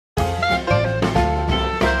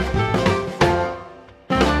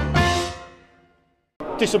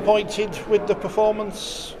disappointed with the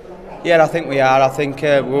performance? Yeah, I think we are. I think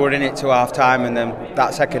we were in it to half time, and then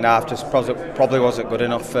that second half just probably wasn't good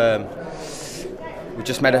enough. We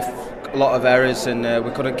just made a lot of errors, and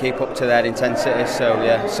we couldn't keep up to their intensity. So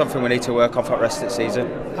yeah, something we need to work on for the rest of the season.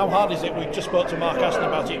 How hard is it? We just spoke to Mark Aston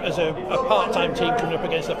about it, as a part-time team coming up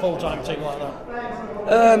against a full-time team like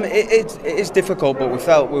that. It is difficult, but we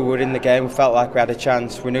felt we were in the game. We felt like we had a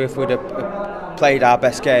chance. We knew if we'd have played our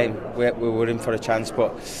best game, we were in for a chance,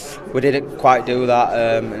 but we didn't quite do that,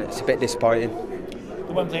 and it's a bit disappointing.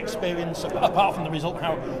 The Wembley experience, apart from the result,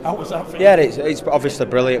 how was that for you? Yeah, it's obviously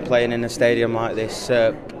brilliant playing in a stadium like this.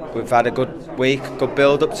 We've had a good week, good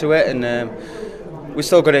build up to it, and we're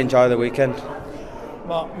still going to enjoy the weekend.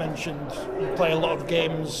 Mark mentioned you play a lot of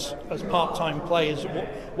games as part-time players.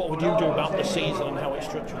 What would you do about the season and how it's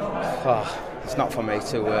structured? It's not for me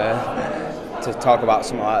to talk about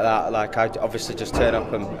something like that. Like, I obviously just turn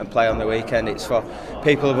up and play on the weekend. It's for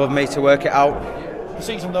people above me to work it out. The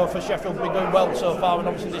season though for Sheffield has been going well so far, and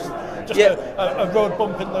obviously this just a road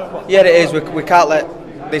bump in the. Yeah, it is. We can't let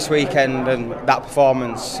this weekend and that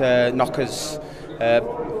performance knock us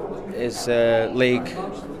his league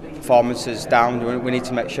performances down. We need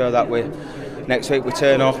to make sure that next week we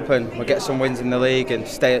turn up and we get some wins in the league and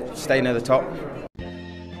stay near the top.